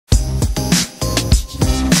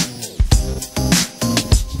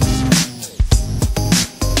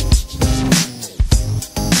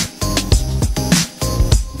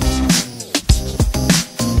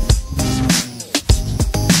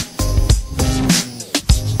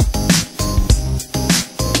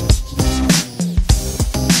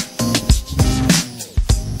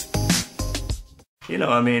know,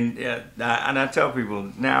 I mean, and I tell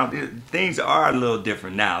people now things are a little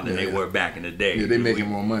different now than they were back in the day. Yeah, they're making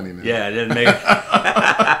more money now. Yeah, they're making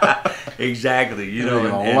exactly. You know,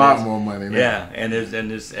 a lot more money now. Yeah, and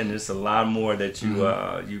there's a lot more that you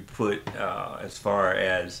you put as far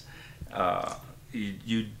as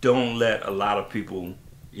you don't let a lot of people,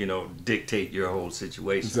 you know, dictate your whole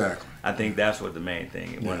situation. Exactly. I think that's what the main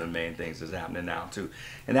thing, one of the main things that's happening now too.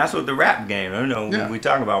 And that's what the rap game, you know, when we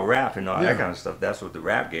talk about rap and all that kind of stuff, that's what the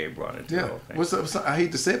rap game brought into the whole thing. What's up? I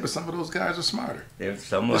hate to say it, but some of those guys are smarter. They're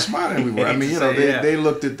smarter than we were. I mean, you know, they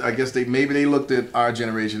looked at, I guess maybe they looked at our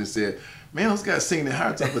generation and said, man, those guys singing their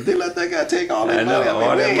hearts out, but they let that guy take all that money.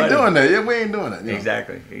 I mean, we ain't doing that. Yeah, we ain't doing that. You know?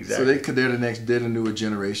 Exactly. So they're the newer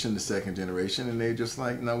generation, the second generation, and they just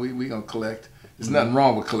like, no, we gonna collect. There's nothing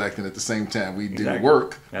wrong with collecting at the same time. We did the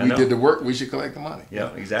work. We did the work. We should collect the money.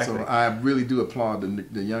 Yeah, exactly. So I really do applaud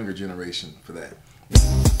the younger generation for that.